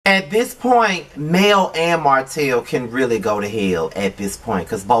At this point, Mel and Martell can really go to hell at this point,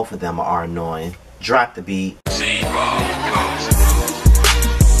 because both of them are annoying. Drop the beat.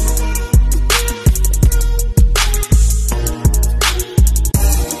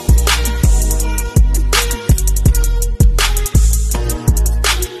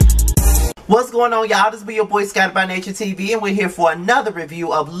 What's going on, y'all? This be your boy Scotty by Nature TV, and we're here for another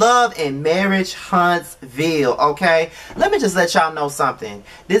review of Love and Marriage Huntsville, okay? Let me just let y'all know something.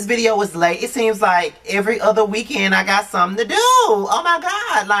 This video was late. It seems like every other weekend I got something to do. Oh my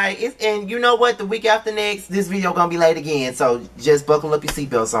God. Like, and you know what? The week after next, this video gonna be late again, so just buckle up your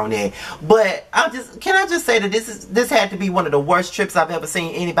seatbelts on there. But can I just say that this had to be one of the worst trips I've ever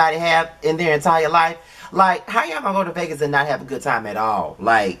seen anybody have in their entire life. Like, how y'all gonna go to Vegas and not have a good time at all?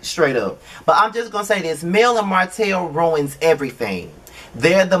 Like, straight up. But I'm just gonna say this. Mel and Martell ruins everything.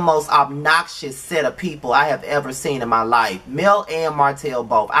 They're the most obnoxious set of people I have ever seen in my life. Mel and Martell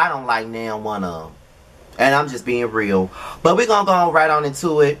both. I don't like now one of them. And I'm just being real. But we're gonna go right on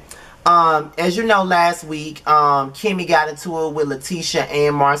into it. As you know, last week, Kimmy got into it with Letitia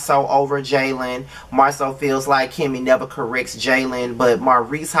and Marceau over Jalen. Marceau feels like Kimmy never corrects Jalen, but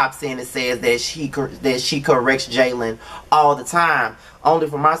Maurice hops in and says that she corrects Jalen all the time. Only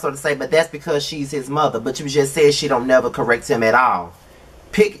for Marceau to say, but that's because she's his mother. But you just said she don't never correct him at all.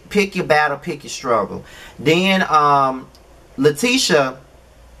 Pick your battle, pick your struggle. Then, Letitia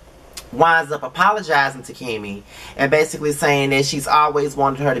winds up apologizing to Kimmy and basically saying that she's always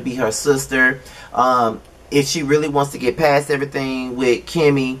wanted her to be her sister. If she really wants to get past everything with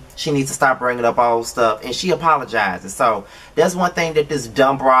Kimmy, she needs to stop bringing up old stuff, and she apologizes. So that's one thing that this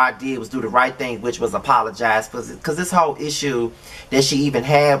dumb broad did, was do the right thing, which was apologize, because this whole issue that she even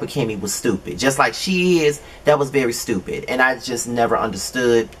had with Kimmy was stupid. Just like she is, that was very stupid, and I just never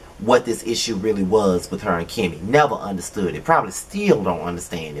understood what this issue really was with her and Kimmy. Never understood it. Probably still don't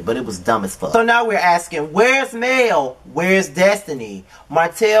understand it, but it was dumb as fuck. So now we're asking, where's Mel? Where's Destiny?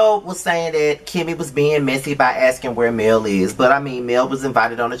 Martell was saying that Kimmy was being messy by asking where Mel is, but I mean, Mel was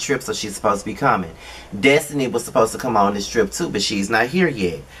invited on a trip, so she's supposed to be coming. Destiny was supposed to come on this trip too, but she's not here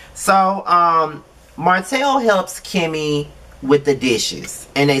yet. So Martell helps Kimmy with the dishes,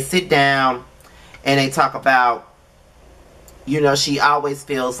 and they sit down and they talk about, you know, she always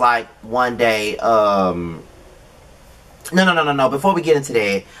feels like one day, no, before we get into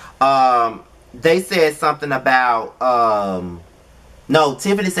that, they said something about, no,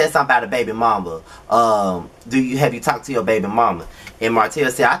 Tiffany said something about a baby mama. Have you talked to your baby mama? And Martell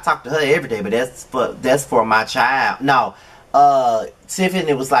said, I talk to her every day, but that's for my child. No,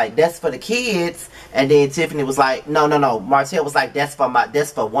 Tiffany was like, that's for the kids. And then Tiffany was like, no. Martell was like, that's for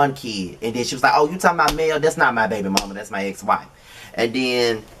one kid. And then she was like, oh, you talking about Mel? That's not my baby mama. That's my ex-wife. And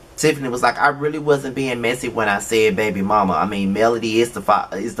then Tiffany was like, I really wasn't being messy when I said baby mama. I mean, Melody is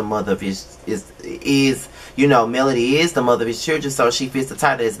the mother of his, you know, Melody is the mother of his children, so she fits the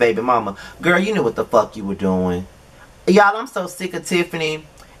title as baby mama. Girl, you knew what the fuck you were doing. Y'all, I'm so sick of Tiffany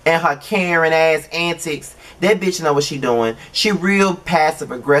and her Karen ass antics. That bitch know what she doing. She real passive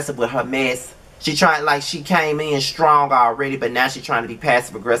aggressive with her mess. She trying, like, she came in strong already, but now she trying to be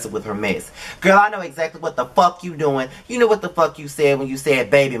passive aggressive with her mess. Girl, I know exactly what the fuck you doing. You know what the fuck you said when you said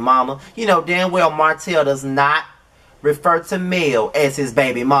baby mama. You know damn well Martell does not refer to Mel as his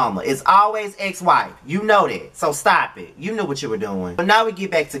baby mama. It's always ex-wife. You know that. So stop it. You knew what you were doing. But now we get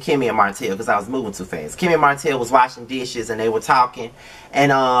back to Kimmy and Martell, because I was moving too fast. Kimmy and Martell was washing dishes and they were talking.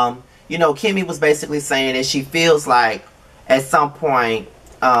 And, you know, Kimmy was basically saying that she feels like at some point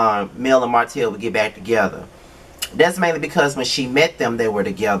Mel and Martell would get back together. That's mainly because when she met them, they were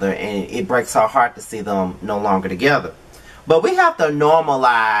together, and it breaks her heart to see them no longer together. But we have to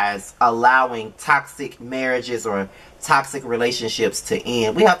normalize allowing toxic marriages or toxic relationships to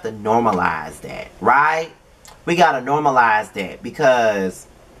end. We have to normalize that, right? We got to normalize that, because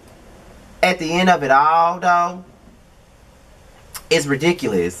at the end of it all, though, it's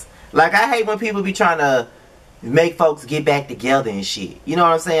ridiculous. Like, I hate when people be trying to make folks get back together and shit. You know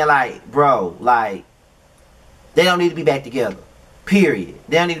what I'm saying? Like, bro, like, they don't need to be back together. Period.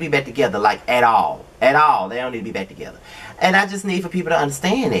 They don't need to be back together, like, at all. At all. They don't need to be back together. And I just need for people to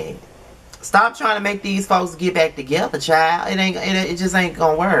understand that. Stop trying to make these folks get back together, child. It just ain't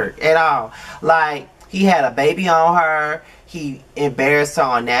gonna work at all. Like, he had a baby on her. He embarrassed her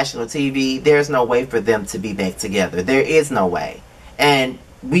on national TV. There's no way for them to be back together. There is no way. And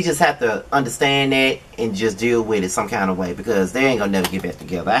we just have to understand that and just deal with it some kind of way, because they ain't gonna never get back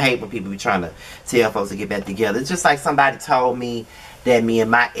together. I hate when people be trying to tell folks to get back together. It's just like somebody told me that me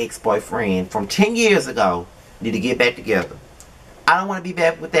and my ex-boyfriend from 10 years ago need to get back together. I don't want to be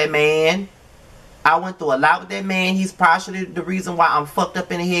back with that man. I went through a lot with that man. He's partially the reason why I'm fucked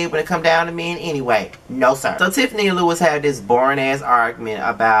up in the head when it come down to men anyway. No, sir. So Tiffany and Lewis had this boring ass argument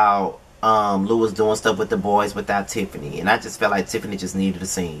about Lewis doing stuff with the boys without Tiffany. And I just felt like Tiffany just needed a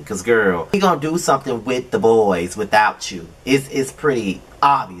scene. Because, girl, he gonna do something with the boys without you. It's pretty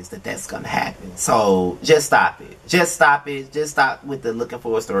obvious that that's gonna happen. So, just stop it. Just stop it. Just stop with the looking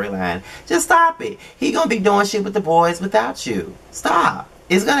for a storyline. Just stop it. He gonna be doing shit with the boys without you. Stop.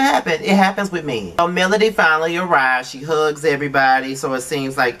 It's gonna happen. It happens with me. So Melody finally arrives. She hugs everybody. So it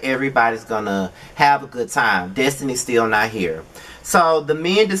seems like everybody's gonna have a good time. Destiny's still not here. So the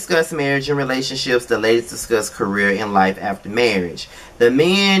men discuss marriage and relationships. The ladies discuss career and life after marriage. The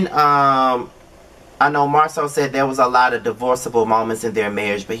men, I know Marceau said there was a lot of divorceable moments in their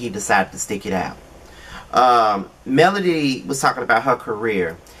marriage, but he decided to stick it out. Melody was talking about her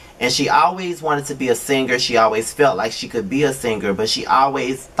career. And she always wanted to be a singer. She always felt like she could be a singer. But she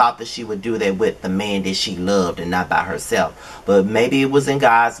always thought that she would do that with the man that she loved and not by herself. But maybe it was in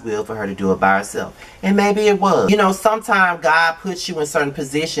God's will for her to do it by herself. And maybe it was. You know, sometimes God puts you in certain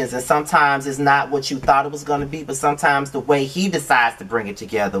positions. And sometimes it's not what you thought it was going to be. But sometimes the way he decides to bring it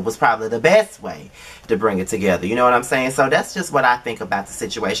together was probably the best way to bring it together. You know what I'm saying? So that's just what I think about the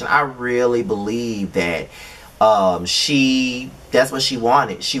situation. I really believe that that's what she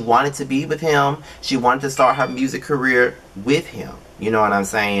wanted. She wanted to be with him. She wanted to start her music career with him. You know what I'm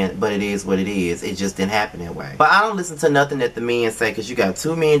saying? But it is what it is. It just didn't happen that way. But I don't listen to nothing that the men say, because you got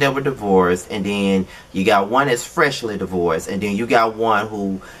two men that were divorced, and then you got one that's freshly divorced, and then you got one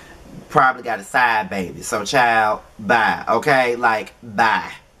who probably got a side baby. So child, bye. Okay? Like,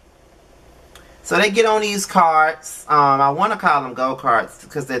 bye. So they get on these carts. I want to call them go-karts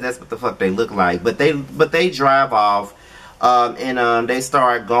because that's what the fuck they look like. But they drive off, and they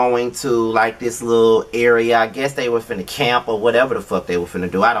start going to like this little area. I guess they were finna camp or whatever the fuck they were finna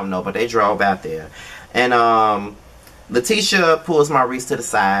do. I don't know, but they drove out there. And Letitia pulls Maurice to the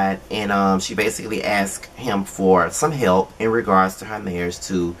side, and she basically asks him for some help in regards to her marriage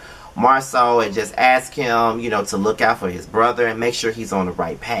to Marceau, and just ask him, you know, to look out for his brother and make sure he's on the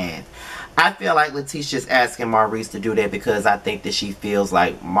right path. I feel like Letitia's asking Maurice to do that because I think that she feels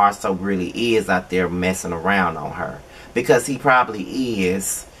like Marceau really is out there messing around on her. Because he probably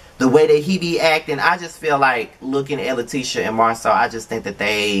is. The way that he be acting, I just feel like looking at Letitia and Marceau, I just think that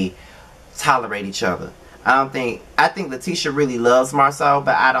they tolerate each other. I think Letitia really loves Marceau,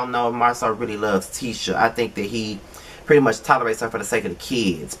 but I don't know if Marceau really loves Tisha. I think that he pretty much tolerates her for the sake of the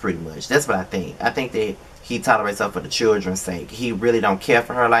kids, pretty much. That's what I think. I think that he tolerates her for the children's sake. He really don't care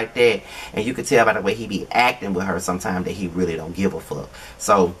for her like that. And you can tell by the way he be acting with her sometimes that he really don't give a fuck.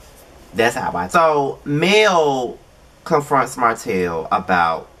 So, that's how I... So, Mel confronts Martell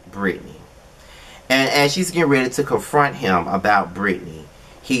about Brittany. And as she's getting ready to confront him about Brittany,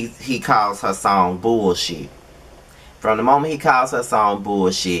 he calls her song bullshit. From the moment he calls her song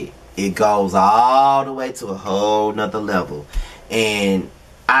bullshit, it goes all the way to a whole nother level. And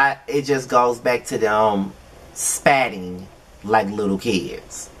it just goes back to them spatting like little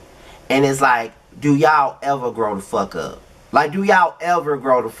kids. And it's like, do y'all ever grow the fuck up? Like, do y'all ever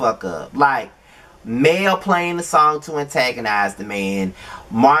grow the fuck up? Like, Mel playing the song to antagonize the man.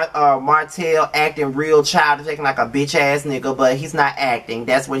 Martell acting real childish, acting like a bitch ass nigga, but he's not acting.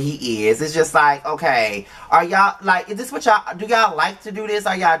 That's what he is. It's just like, okay, are y'all, like, is this what y'all, do y'all like to do this?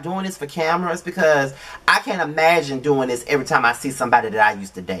 Are y'all doing this for cameras? Because I can't imagine doing this every time I see somebody that I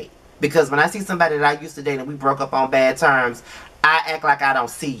used to date. Because when I see somebody that I used to date and we broke up on bad terms, I act like I don't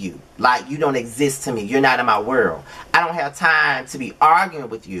see you. Like, you don't exist to me. You're not in my world. I don't have time to be arguing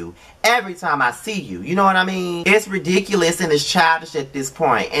with you every time I see you. You know what I mean? It's ridiculous and it's childish at this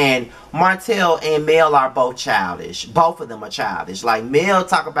point. And Martell and Mel are both childish. Both of them are childish. Like, Mel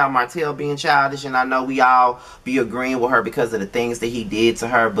talk about Martell being childish, and I know we all be agreeing with her because of the things that he did to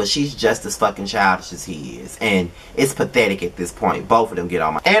her, but she's just as fucking childish as he is. And it's pathetic at this point. Both of them get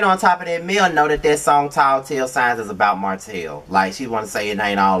on my... And on top of that, Mel know that song Tall Tale Signs is about Martell. Like, she want to say it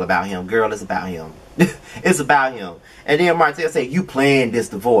ain't all about him. Girl, it's about him. It's about him. And then Martell say, you playing this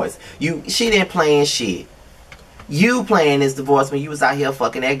divorce. She didn't plan shit. You playing this divorce when you was out here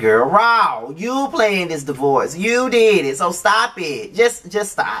fucking that girl raw. You playing this divorce. You did it. So stop it. Just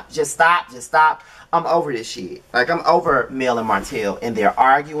stop. Just stop. Just stop. I'm over this shit. Like, I'm over Mel and Martell and they're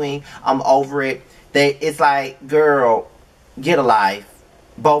arguing. I'm over it. It's like, girl, get a life.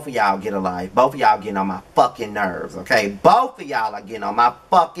 Both of y'all get a life. Both of y'all getting on my fucking nerves, okay? Both of y'all are getting on my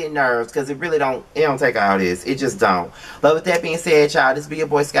fucking nerves because it don't take all this. It just don't. But with that being said, y'all, this be your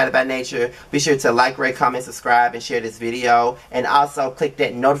boy Scotty by Nature. Be sure to like, rate, comment, subscribe, and share this video. And also click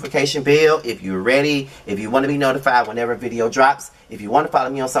that notification bell if you're ready. If you want to be notified whenever a video drops. If you want to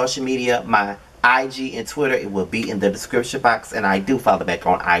follow me on social media, my IG and Twitter. It will be in the description box, and I do follow back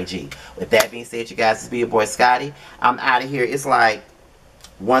on IG. With that being said, you guys, it's your boy Scotty. I'm out of here. It's like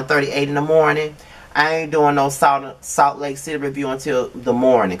 1:38 in the morning. I ain't doing no Salt Lake City review until the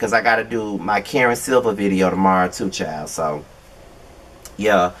morning, because I got to do my Karen Silver video tomorrow too, child. So,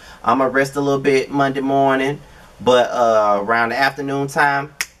 yeah, I'm going to rest a little bit Monday morning, but around the afternoon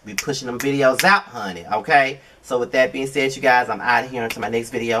time, be pushing them videos out, honey, okay? So with that being said, you guys, I'm out of here until my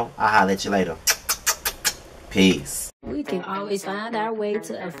next video. I'll holler at you later. Peace. We can always find our way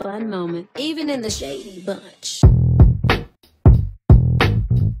to a fun moment, even in the shady bunch.